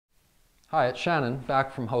Hi, it's Shannon,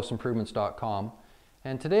 back from houseimprovements.com,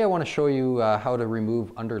 and today I want to show you how to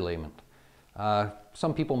remove underlayment.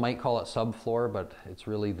 Some people might call it subfloor, but it's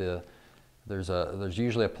really there's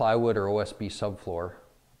usually a plywood or OSB subfloor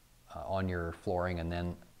on your flooring, and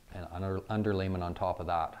then an underlayment on top of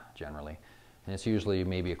that generally. And it's usually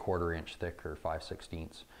maybe a 1/4 inch thick or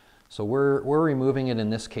 5/16. So we're removing it in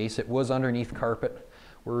this case. It was underneath carpet.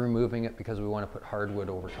 We're removing it because we want to put hardwood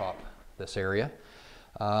over top this area.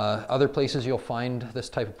 Other places you'll find this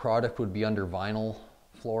type of product would be under vinyl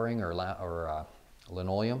flooring or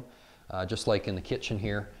linoleum, just like in the kitchen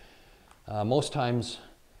here. Most times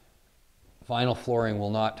vinyl flooring will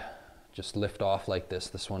not just lift off like this.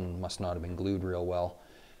 This one must not have been glued real well.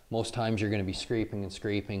 Most times you're going to be scraping and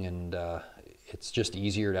scraping, and it's just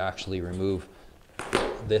easier to actually remove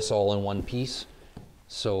this all in one piece.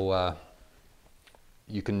 So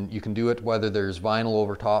you can do it whether there's vinyl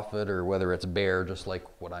over top of it or whether it's bare, just like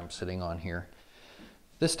what I'm sitting on here.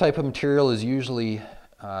 This type of material is usually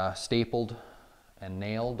stapled and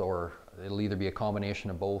nailed, or it'll either be a combination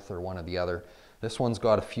of both or one or the other. This one's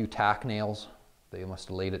got a few tack nails. They must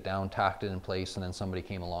have laid it down, tacked it in place, and then somebody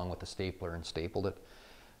came along with a stapler and stapled it.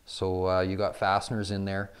 So you got fasteners in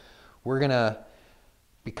there. We're gonna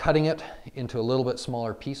be cutting it into a little bit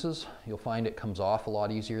smaller pieces. You'll find it comes off a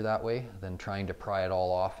lot easier that way than trying to pry it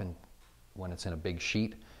all off when it's in a big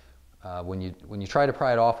sheet. When you try to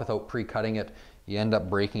pry it off without pre-cutting it, you end up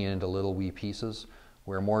breaking it into little wee pieces,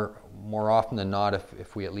 where more often than not,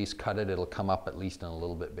 if we at least cut it, it'll come up at least in a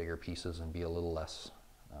little bit bigger pieces and be a little less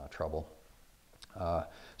trouble.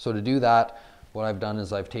 So to do that, what I've done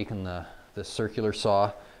is I've taken this circular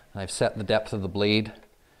saw and I've set the depth of the blade.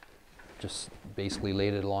 Just basically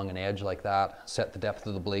laid it along an edge like that, set the depth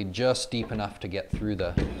of the blade just deep enough to get through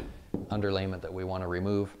the underlayment that we want to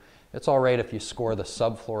remove. It's all right if you score the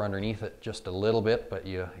subfloor underneath it just a little bit, but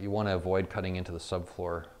you want to avoid cutting into the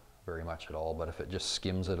subfloor very much at all. But if it just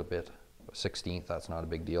skims it a bit, a 1/16, that's not a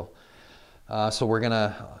big deal. So we're going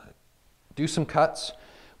to do some cuts.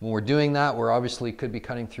 When we're doing that, we're obviously could be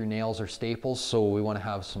cutting through nails or staples, so we want to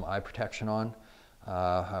have some eye protection on.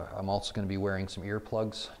 I'm also going to be wearing some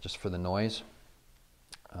earplugs just for the noise.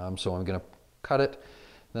 So I'm going to cut it.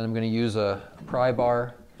 Then I'm going to use a pry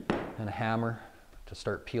bar and a hammer to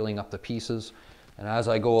start peeling up the pieces. And as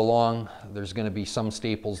I go along, there's going to be some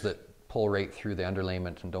staples that pull right through the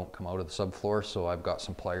underlayment and don't come out of the subfloor. So I've got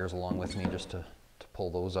some pliers along with me just to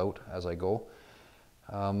pull those out as I go.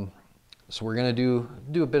 So we're going to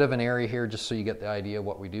do a bit of an area here just so you get the idea of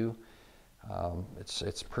what we do.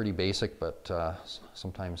 It's pretty basic, but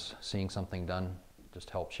sometimes seeing something done just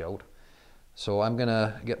helps you out. So I'm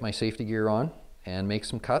gonna get my safety gear on and make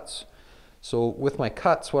some cuts. So with my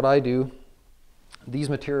cuts, what I do, these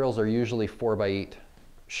materials are usually 4x8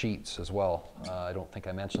 sheets as well. I don't think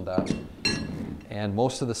I mentioned that. And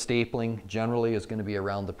most of the stapling generally is going to be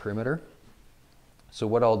around the perimeter. So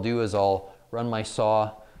what I'll do is I'll run my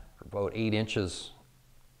saw about 8 inches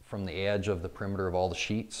from the edge of the perimeter of all the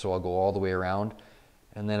sheets, so I'll go all the way around,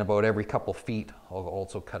 and then about every couple feet I'll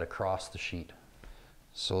also cut across the sheet.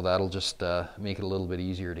 So that'll just make it a little bit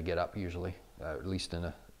easier to get up usually, at least in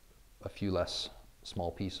a few less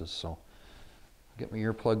small pieces. So get my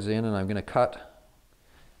earplugs in and I'm going to cut,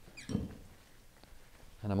 and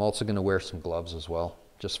I'm also going to wear some gloves as well,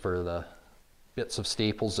 just for the bits of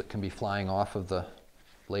staples that can be flying off of the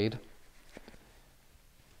blade.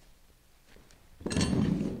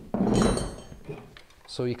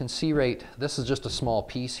 So you can see this is just a small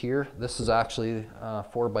piece here. This is actually a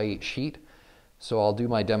 4x8 sheet. So I'll do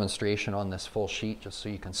my demonstration on this full sheet just so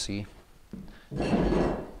you can see.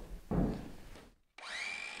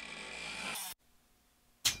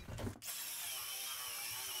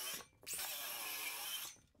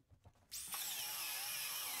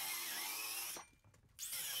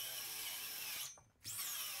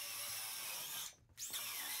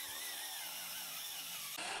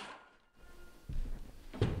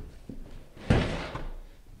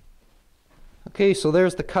 Okay, so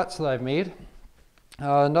there's the cuts that I've made.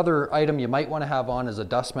 Another item you might want to have on is a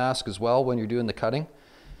dust mask as well when you're doing the cutting.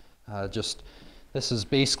 This is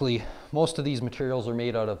basically, most of these materials are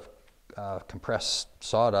made out of compressed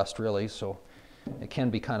sawdust really, so it can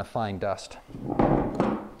be kind of fine dust.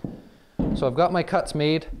 So I've got my cuts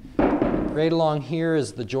made. Right along here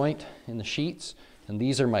is the joint in the sheets, and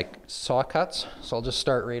these are my saw cuts. So I'll just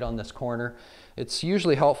start right on this corner. It's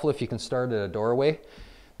usually helpful if you can start at a doorway.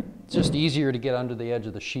 It's just easier to get under the edge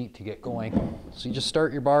of the sheet to get going. So you just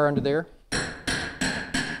start your bar under there.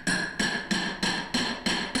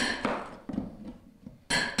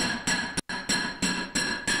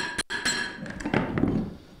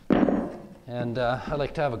 And And I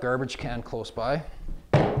like to have a garbage can close by.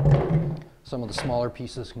 Some of the smaller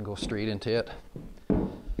pieces can go straight into it.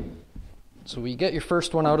 So we get your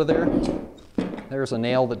first one out of there. There's a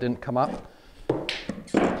nail that didn't come up.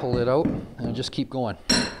 Pull it out and just keep going.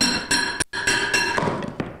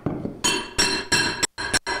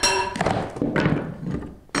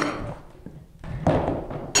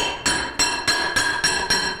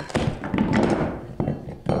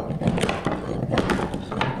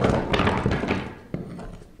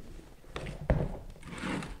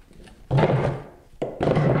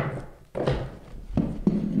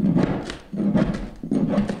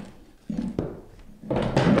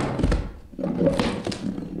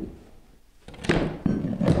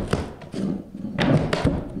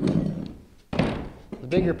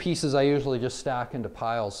 Bigger pieces I usually just stack into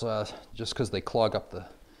piles just because they clog up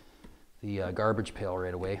the garbage pail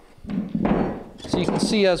right away. So you can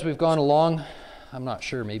see as we've gone along, I'm not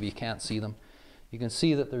sure, maybe you can't see them. You can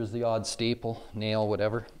see that there's the odd staple, nail,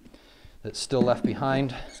 whatever, that's still left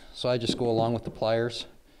behind. So I just go along with the pliers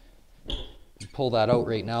and pull that out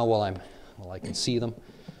right now while I can see them.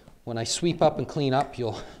 When I sweep up and clean up,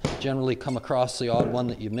 you'll generally come across the odd one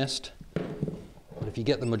that you missed. But if you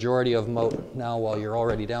get the majority of them out now while you're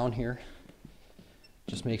already down here,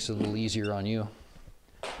 it just makes it a little easier on you.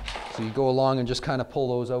 So you go along and just kind of pull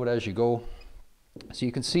those out as you go. So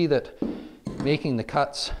you can see that making the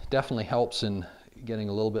cuts definitely helps in getting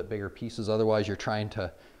a little bit bigger pieces. Otherwise you're trying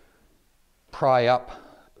to pry up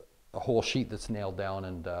a whole sheet that's nailed down,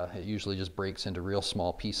 and it usually just breaks into real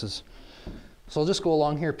small pieces. So I'll just go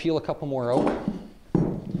along here, peel a couple more out.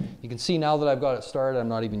 You can see now that I've got it started, I'm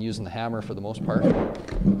not even using the hammer for the most part.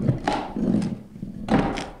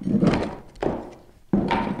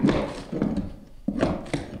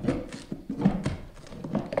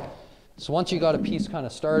 So once you got a piece kind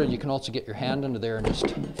of started, you can also get your hand into there and just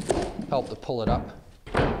help to pull it up.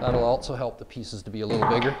 That'll also help the pieces to be a little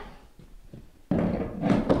bigger.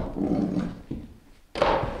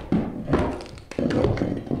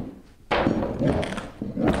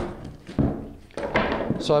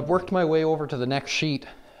 So I've worked my way over to the next sheet,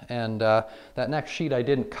 and that next sheet I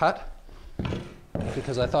didn't cut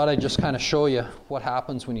because I thought I'd just kind of show you what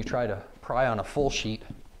happens when you try to pry on a full sheet.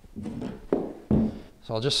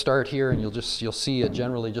 So I'll just start here, and you'll see it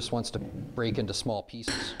generally just wants to break into small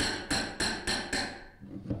pieces.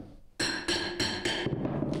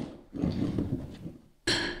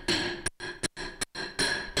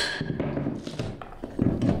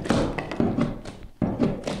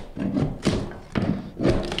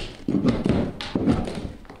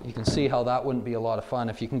 See how that wouldn't be a lot of fun.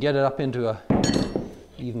 If you can get it up into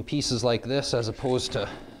even pieces like this as opposed to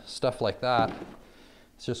stuff like that,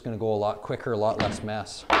 it's just going to go a lot quicker, a lot less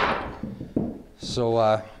mess.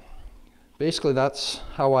 So basically that's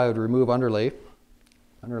how I would remove underlayment.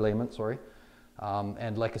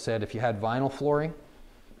 And like I said, if you had vinyl flooring,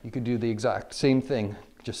 you could do the exact same thing.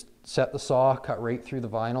 Just set the saw, cut right through the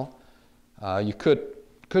vinyl. You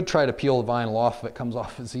could try to peel the vinyl off if it comes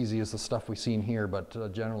off as easy as the stuff we've seen here,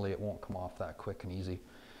 but generally it won't come off that quick and easy.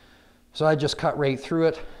 So I just cut right through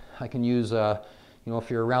it. I can use, you know, if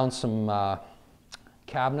you're around some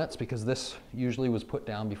cabinets, because this usually was put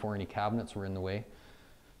down before any cabinets were in the way.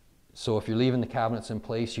 So if you're leaving the cabinets in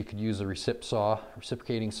place, you could use a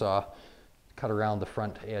reciprocating saw, cut around the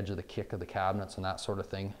front edge of the kick of the cabinets and that sort of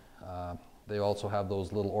thing. They also have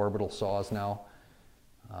those little orbital saws now.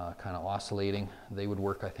 Kind of oscillating. They would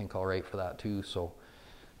work, I think, all right for that too. So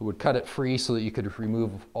it would cut it free so that you could remove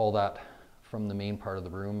all that from the main part of the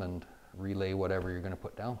room and relay whatever you're going to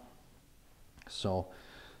put down. So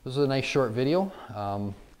this is a nice short video.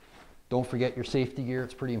 Don't forget your safety gear.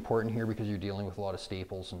 It's pretty important here because you're dealing with a lot of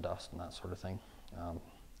staples and dust and that sort of thing.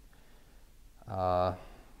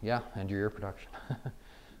 Yeah, and your ear protection.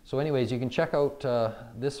 So anyways, you can check out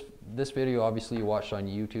this video, obviously you watched on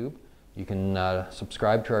YouTube. You can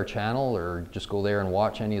subscribe to our channel or just go there and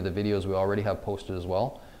watch any of the videos we already have posted as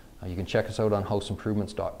well. You can check us out on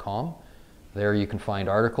houseimprovements.com. There you can find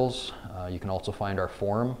articles. You can also find our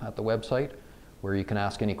forum at the website where you can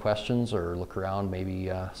ask any questions or look around.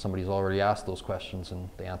 Maybe somebody's already asked those questions and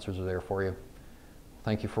the answers are there for you.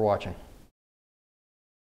 Thank you for watching.